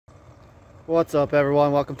What's up,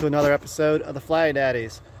 everyone? Welcome to another episode of the Fly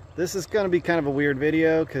Daddies. This is going to be kind of a weird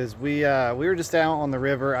video because we were just out on the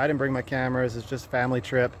river. I didn't bring my cameras. It's just a family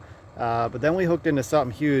trip. But then we hooked into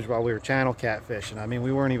something huge while we were channel catfishing. I mean,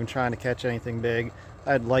 we weren't even trying to catch anything big.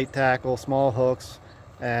 I had light tackle, small hooks,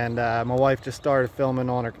 and my wife just started filming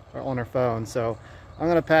on her phone. So I'm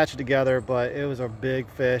going to patch it together, but it was a big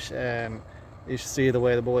fish, and you should see the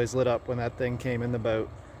way the boys lit up when that thing came in the boat.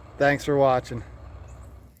 Thanks for watching.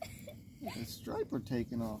 The striper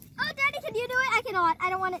taking off. Oh, Daddy, can you do it? I cannot. I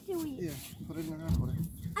don't want it to eat. Yeah, put it in the water.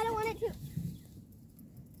 I don't want it to.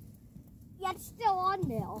 Yeah, it's still on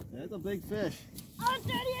now. That's a big fish. Oh,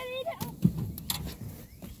 Daddy, I need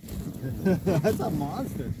help. That's a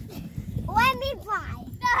monster. Let me fly.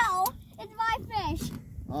 No, it's my fish.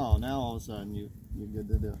 Oh, now all of a sudden you're good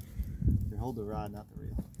to do. You hold the rod, not the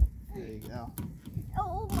reel. There you go.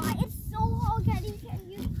 Oh my, it's so long, Daddy. Can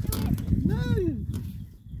you do it? No,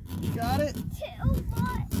 you got it. Too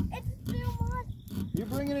much. It's too much. You're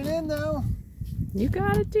bringing it in though. You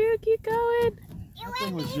got it, dude. Keep going. That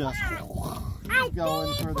thing was just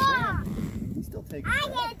going for the band. He's still taking it. I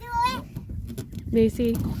can't do it.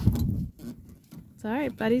 Macy. It's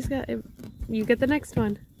alright, buddy's got it. You get the next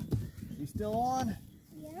one. He's still on.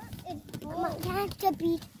 Yeah, it's full. I'm going to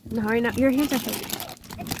be. No, hurry now. Your hands are heavy.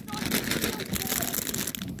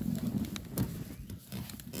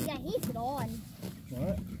 Yeah, he's on.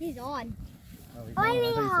 What? He's on. Oh, he's Let on. me I think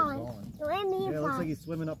he's on. going. Let me Yeah, it looks on. like he's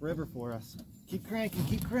swimming upriver for us. Keep cranking,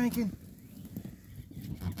 keep cranking.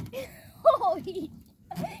 Oh,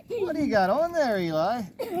 What do you got on there, Eli?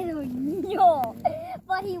 I don't know,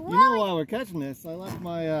 but he will. You know, while we're catching this, I left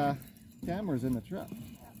my cameras in the truck.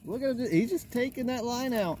 Look at it. He's just taking that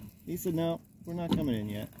line out. He said, no, we're not coming in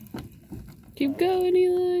yet. Keep going,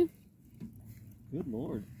 Eli. Good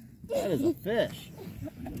Lord. That is a fish.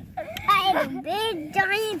 That is a big,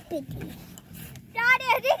 giant piggy. Daddy,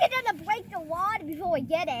 I think it's going to break the water before we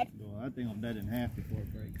get it. Well, that thing will bend in half before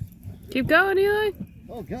it breaks. Keep going, Eli.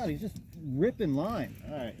 Oh, God, he's just ripping line.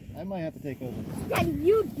 All right, I might have to take over. Daddy,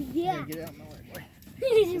 you, yeah. Get out of my way.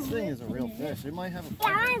 This thing is a real fish. It might have a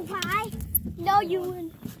Yeah, I'm fine. No, you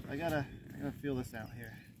wouldn't. I gotta feel this out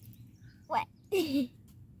here. What? He's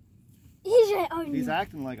right on He's you.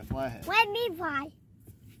 acting like a flathead. Let me fly.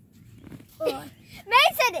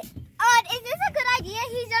 Mason, is this a good idea?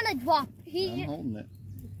 He's gonna drop. I'm holding it.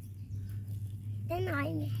 Then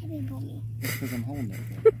I'm heavy for me. Just because I'm holding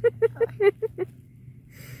it.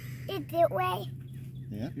 It's that way.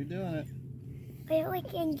 Yep, you're doing it. But we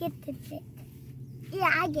can get the fit. Yeah,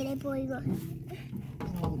 I get it, boy.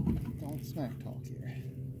 Oh, don't smack talk here.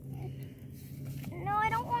 No, I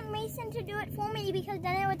don't want Mason to do it for me because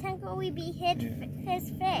then it would technically be his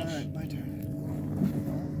fish. Alright, my turn.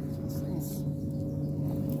 This thing's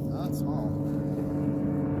not small.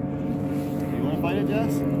 You want to fight it,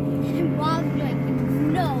 Jess? Bob's like,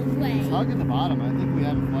 no way. It's hug at the bottom. I think we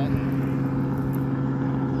have a flathead.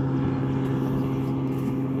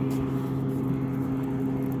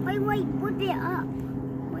 Wait, put it up.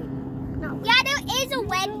 Wait, no. Yeah, there is a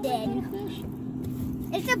Wendon.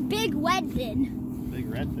 It's a big Wendon. Big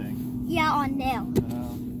red thing. Yeah, on there.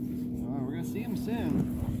 We're going to see him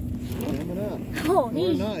soon. Coming up. Oh,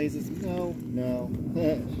 Or not. He's just, no.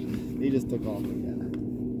 He just took off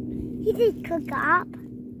again. He just took up.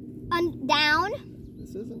 Down.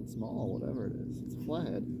 This isn't small, whatever it is. It's a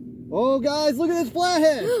flathead. Oh, guys, look at this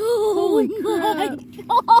flathead. Oh my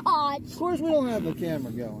gosh. Of course we don't have the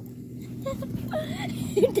camera going.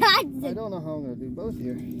 I don't know how I'm going to do both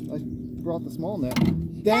here. I brought the small net.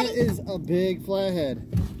 That is a big flathead.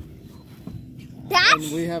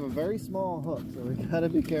 And we have a very small hook, so we got to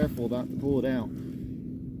be careful not to pull it out.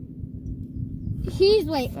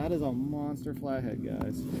 That is a monster flathead,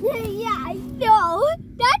 guys. Yeah, I know.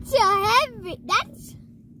 That's a heavy.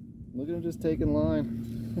 Look at him just taking line.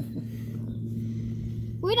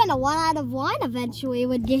 We're gonna 1 out of 1 eventually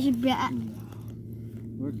with this.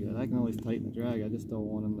 We're good. I can always tighten the drag. I just don't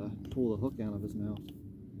want him to pull the hook out of his mouth.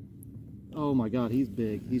 Oh my God, he's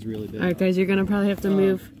big. He's really big. Alright, guys, you're going to probably have to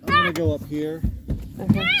move. I'm going to go up here.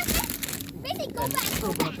 Okay. Mason, go back.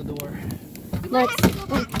 Open up the door.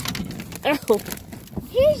 Oh.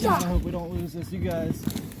 Here's I hope we don't lose this. You guys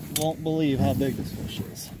won't believe how big this fish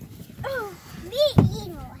is. Oh, me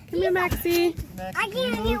either. Come here, Maxie. I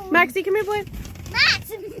can't do Maxie, come here, boy. Max.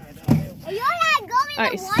 You're not going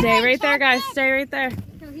Alright, stay right there, guys. Stay right there.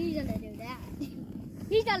 No, he's gonna do that.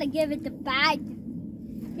 He's gonna give it the bag.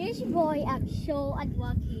 This boy, I'm so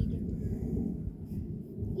unlucky.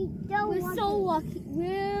 We're so lucky.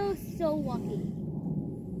 We're so lucky.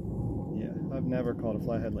 I've never caught a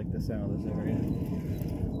flathead like this out of this area.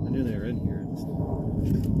 I knew they were in here.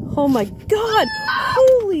 Oh my god!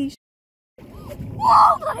 Holy sh!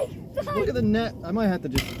 Oh my god! Look at the net. I might have to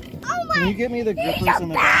just. Oh my! Can you get me the These grippers are in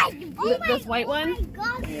the bad! back? Oh my, This white one? Oh my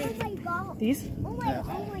god! Oh my god! These? Oh my! Yeah.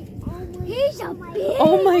 Oh my! Oh my! He's a big!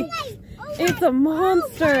 Oh my! Oh It's a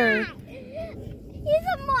monster! Oh my. He's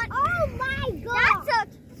a mon! Oh my god!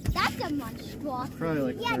 That's a monster. Probably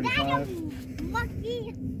like Yeah, 35. that's a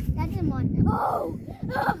monkey. That's a mon. Oh!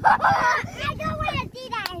 I don't want to see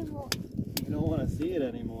that anymore. You don't want to see it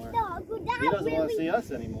anymore. No, that He doesn't really, want to see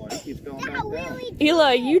us anymore. He keeps going back that down. really.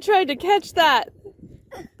 Eli, you tried to catch that!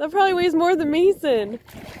 That probably weighs more than Mason.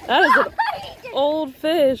 That is an old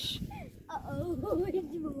fish. Uh-oh, boy.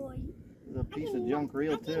 There's a piece of junk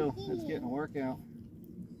reel too. It's getting a workout.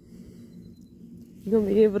 You gonna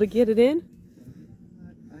be able to get it in?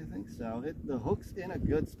 I think so. The hook's in a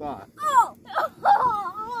good spot. Oh,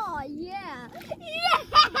 yeah. Yeah.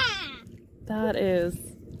 That is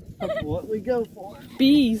That's what we go for.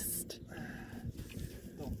 beast.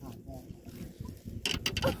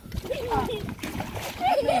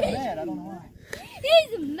 He's mad. I don't know why.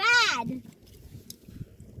 He's mad.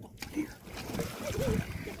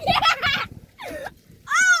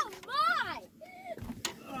 Oh my!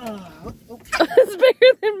 It's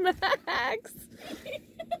bigger than Max.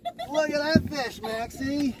 Look at that fish,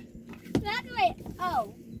 Maxie. That's right.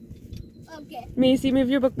 Oh. Okay. Macy, move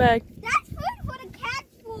your book bag. That's food for the cat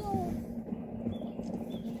food.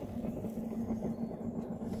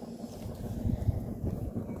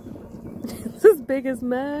 It's as big as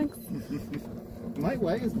Max. Might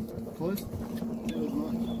weigh as close to as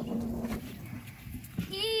much.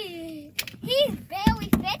 He barely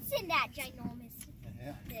fits in that ginormous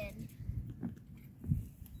Yeah. thing.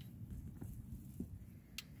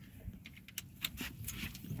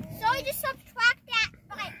 So you just subtract that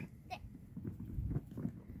by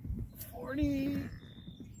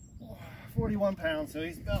 41 pounds, so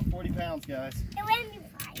he's about 40 pounds, guys. it wouldn't be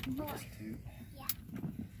right. Just two.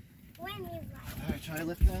 Wouldn't be right. Alright, try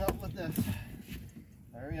lifting it up with this.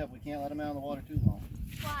 Hurry up, we can't let him out of the water too long.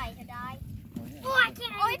 Why to die? Oh, yeah. Oh, I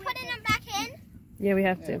can't. Are we putting them back in? Yeah, we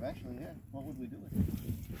have Yeah, to. eventually, yeah. What would we do with it?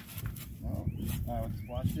 No. Alright, let's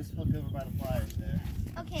watch this hook over by the pliers there.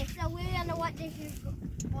 Okay, so we're gonna let this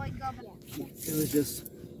boy go. Yeah. It was just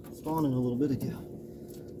spawning a little bit ago.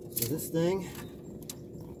 So this thing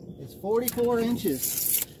is 44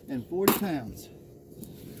 inches and 40 pounds.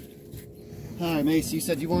 Alright, Mace, you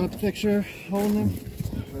said you wanted the picture holding them?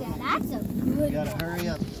 Yeah, that's a You good gotta one. hurry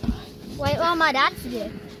up. Wait, well, my dad's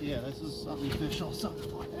good. Yeah, this is something official. Something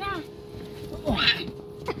for you. Yeah. I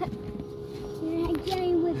can't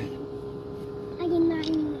even whip it. I cannot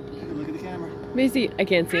even whip Look at the camera. Macy, I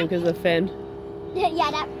can't see him because of the fin. it.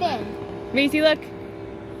 Yeah, that fin. Macy, look.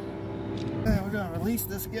 Alright, we're gonna release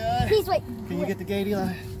this guy. Please wait. Can you get the gate,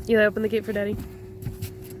 Eli? Eli, open the gate for Daddy.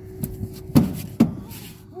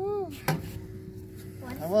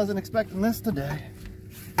 I wasn't expecting this today.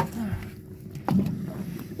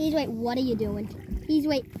 Please wait, what are you doing? Please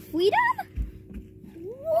wait, freedom?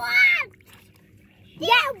 What? Yeah,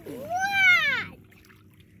 what?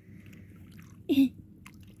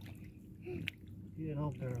 You're an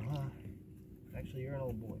old girl, huh? Actually, you're an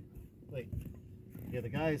old boy. Wait. Yeah, the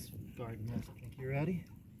guy's guarding this. I think you're ready?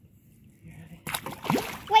 You ready?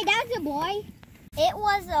 Wait, that was a boy? It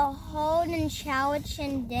was a whole and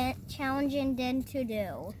challenging thing to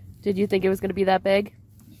do. Did you think it was going to be that big?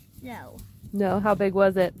 No. No. How big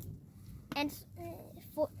was it? And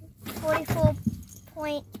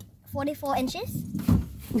 44 inches?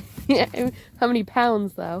 Yeah. How many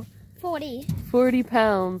pounds, though? 40. 40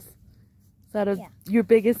 pounds. Is that your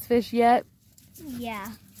biggest fish yet?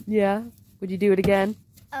 Yeah. Yeah. Would you do it again?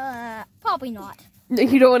 Probably not.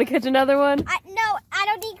 You don't want to catch another one? No, I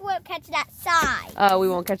don't think we'll catch that size. Oh, we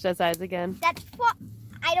won't catch that size again. That's what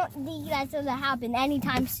I don't think that's gonna happen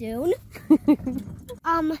anytime soon.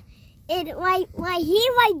 It like he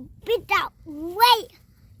bit that weight.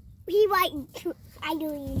 He I don't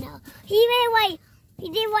even know. He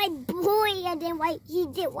did boy and then he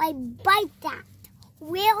did bite that.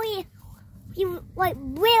 Really, he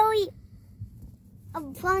really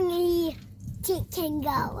funny can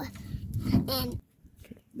go and.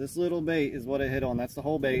 This little bait is what it hit on. That's the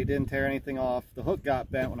whole bait. It didn't tear anything off. The hook got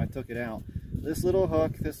bent when I took it out. This little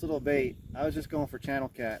hook, this little bait, I was just going for channel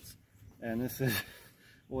cats. And this is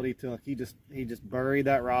what he took. He just buried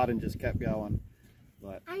that rod and just kept going.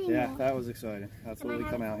 But yeah, that was exciting. That's what we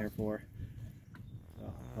come out here for.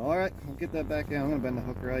 So, all right, I'll get that back down. I'm gonna bend the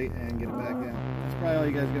hook right and get it back down. That's probably all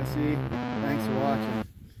you guys are gonna see. Thanks for watching.